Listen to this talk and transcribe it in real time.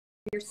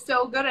You're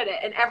so good at it.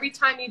 And every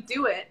time you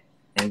do it,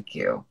 thank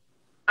you.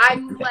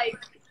 I'm like,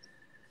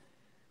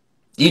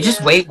 you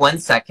just wait 1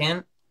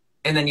 second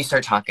and then you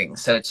start talking.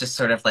 So it's just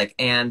sort of like,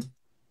 and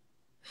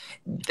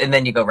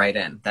then you go right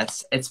in.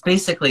 It's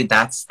basically,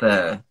 that's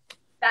the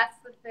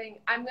thing.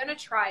 I'm going to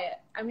try it.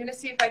 I'm going to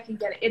see if I can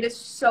get it. It is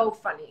so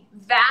funny.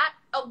 That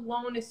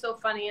alone is so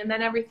funny. And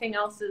then everything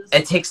else is.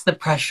 It takes the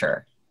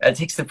pressure. It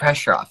takes the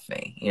pressure off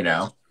me, you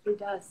know? It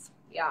does.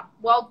 Yeah.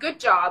 Well, good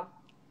job.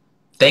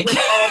 Thank you.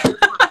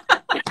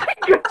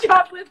 Good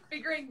job with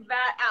figuring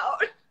that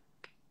out.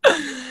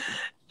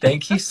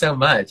 Thank you so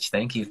much.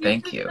 Thank you.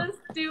 Thank you. Just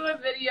do a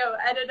video,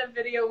 edit a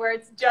video where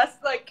it's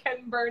just like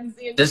Ken Burns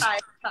the entire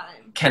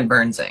time. Ken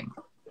Burnsing.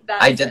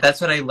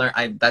 That's what I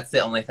learned. That's the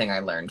only thing I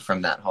learned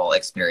from that whole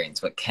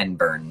experience, what Ken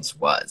Burns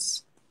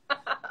was.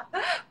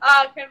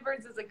 Ken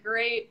Burns is a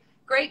great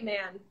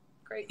man.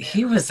 Great man.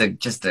 He was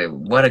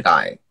what a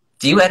guy.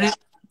 Do you edit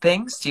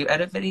things? Do you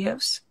edit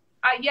videos?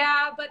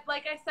 Yeah, but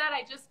like I said,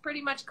 I just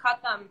pretty much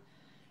cut them.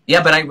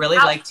 Yeah, but I really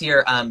liked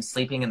your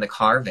sleeping in the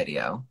car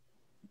video.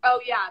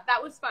 Oh yeah,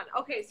 that was fun.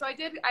 Okay, so I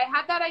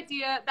had that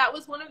idea. That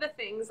was one of the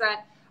things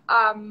that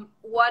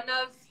one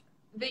of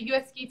the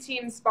US ski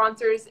team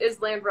sponsors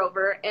is Land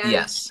Rover, and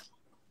yes,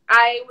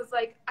 I was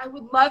like, I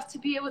would love to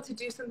be able to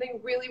do something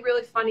really,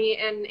 really funny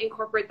and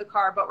incorporate the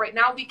car, but right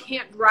now we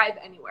can't drive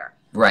anywhere.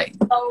 Right.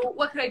 So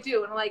what could I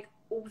do? And I'm like,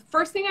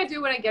 first thing I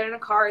do when I get in a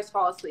car is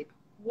fall asleep.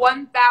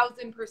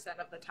 1000%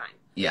 of the time.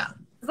 Yeah.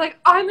 It's like,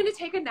 I'm going to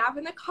take a nap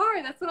in the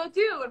car. That's what I'll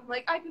do. And I'm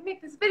like, I can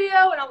make this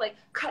video, and I'll like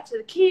cut to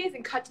the keys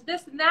and cut to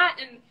this and that.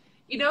 And,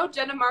 you know,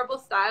 Jenna Marble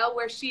style,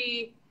 where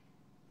she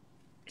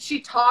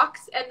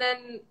talks and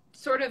then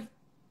sort of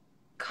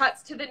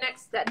cuts to the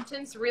next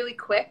sentence really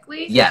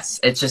quickly. Yes.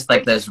 It's just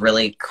like those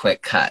really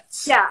quick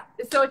cuts. Yeah.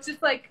 So it's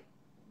just like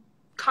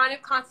kind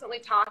of constantly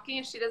talking,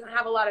 and she doesn't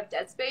have a lot of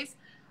dead space.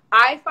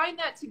 I find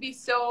that to be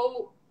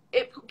so,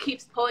 it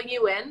keeps pulling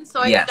you in. So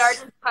I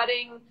started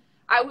cutting,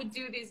 I would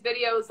do these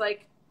videos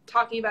like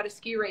talking about a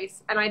ski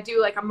race, and I'd do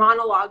like a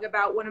monologue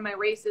about one of my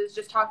races,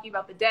 just talking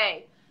about the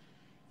day.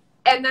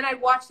 And then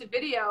I'd watch the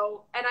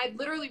video, and I'd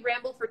literally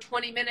ramble for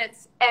 20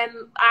 minutes, and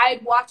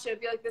I'd watch it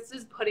and be like, this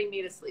is putting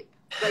me to sleep.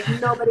 Like,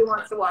 nobody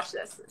wants to watch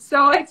this.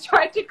 So I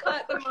tried to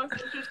cut the most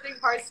interesting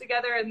parts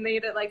together and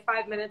made it like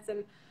 5 minutes, and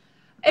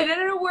it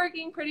ended up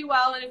working pretty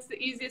well, and it's the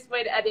easiest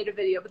way to edit a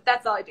video, but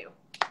that's all I do.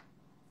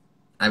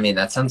 I mean,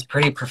 that sounds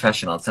pretty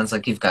professional. It sounds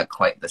like you've got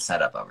quite the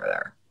setup over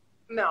there.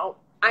 No,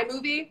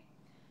 iMovie,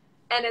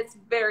 and it's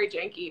very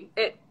janky.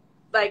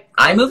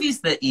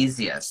 iMovie's the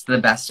easiest, the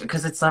best,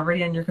 because it's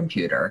already on your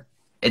computer.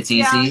 It's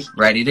easy,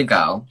 ready to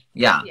go.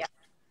 Yeah. Yeah,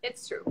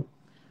 it's true.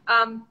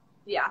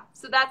 Yeah,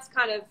 so that's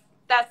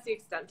the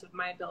extent of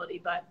my ability,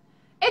 but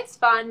it's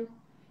fun.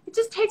 It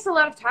just takes a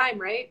lot of time,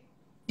 right?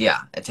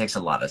 Yeah, it takes a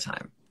lot of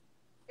time.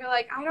 You're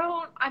like,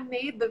 I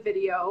made the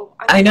video.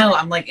 I know.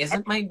 I'm like,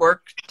 isn't my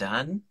work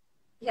done?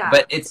 Yeah.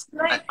 But it's,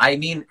 like, I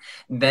mean,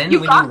 then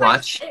when you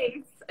watch,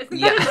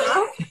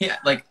 yeah, yeah,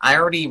 like I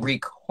already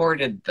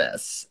recorded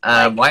this.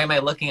 Why am I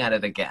looking at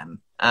it again?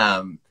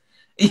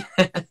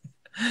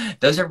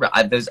 Those,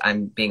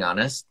 I'm being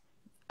honest,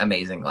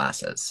 amazing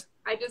glasses.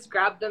 I just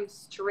grabbed them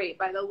straight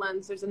by the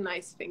lens. There's a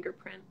nice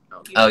fingerprint.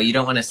 Oh, you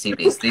don't want to see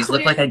these. These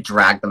look like I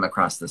dragged them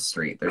across the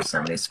street. There's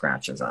so many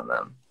scratches on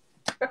them.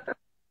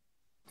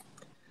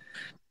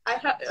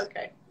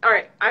 Okay. All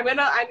right. I'm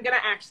gonna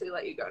actually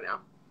let you go now.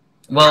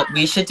 Well,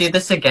 we should do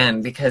this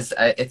again because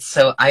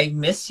I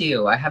miss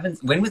you.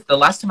 When was the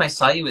last time I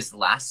saw you? Was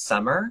last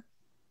summer?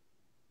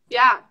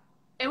 Yeah.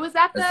 It was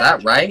at Is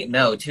that right?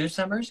 No, 2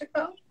 summers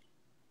ago?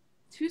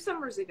 2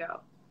 summers ago.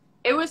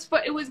 It was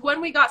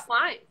when we got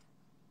slimed,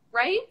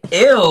 right?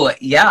 Ew,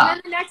 yeah.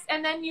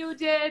 And then you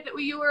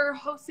were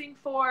hosting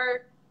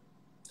for.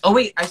 Oh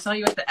wait, I saw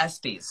you at the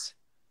ESPYs.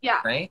 Yeah.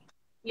 Right?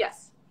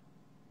 Yes.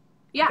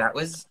 Yeah. That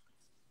was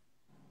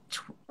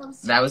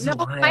a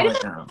while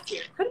ago.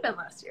 Could have been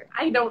last year.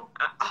 I don't.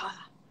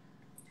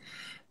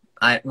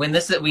 We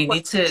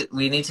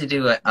need to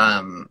do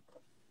an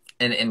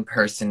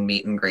in-person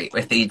meet and greet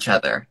with each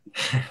other.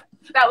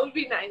 That would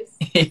be nice.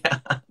 Yeah.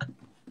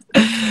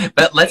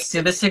 But let's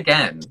do this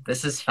again.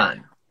 This is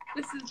fun.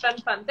 This has been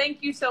fun.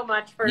 Thank you so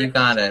much for. You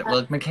got it.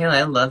 Well, Mikaela,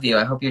 I love you.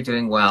 I hope you're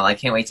doing well. I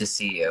can't wait to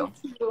see you.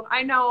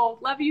 I know.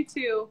 Love you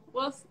too.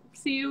 We'll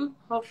see you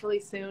hopefully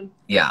soon.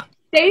 Yeah.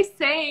 Stay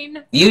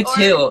sane. You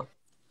too.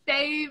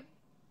 Stay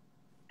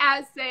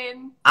as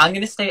sane. I'm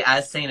going to stay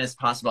as sane as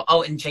possible.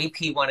 Oh, and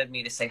JP wanted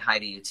me to say hi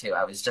to you too.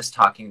 I was just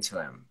talking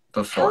to him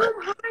before.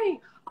 Oh, hi.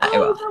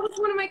 Oh, that was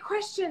one of my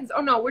questions.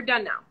 Oh, no, we're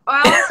done now.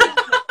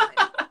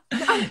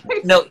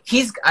 No,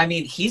 he's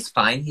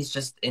fine. He's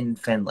just in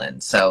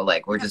Finland. So,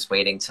 like, we're just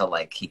waiting till,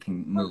 like, he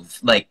can move,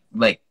 like,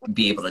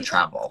 be able to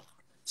travel.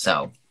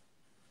 So.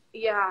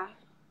 Yeah.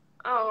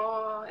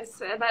 Oh, I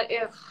said that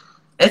if.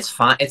 It's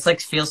fine. It's, like,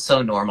 feels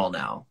so normal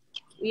now.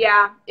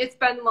 Yeah, it's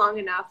been long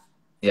enough.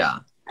 Yeah.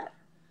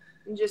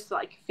 Just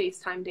like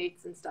FaceTime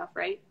dates and stuff,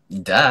 right?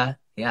 Duh.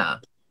 Yeah.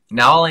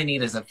 Now all I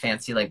need is a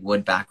fancy like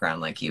wood background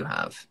like you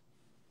have.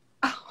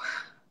 Oh,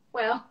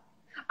 well,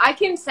 I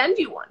can send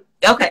you one.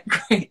 Okay,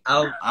 great.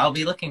 I'll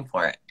be looking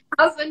for it.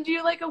 I'll send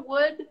you like a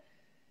wood.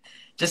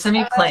 Just send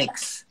me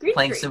planks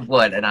of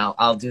wood, and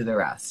I'll do the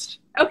rest.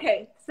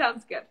 Okay,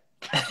 sounds good.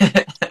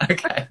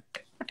 Okay.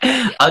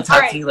 I'll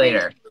talk to you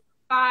later.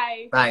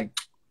 Bye. Bye.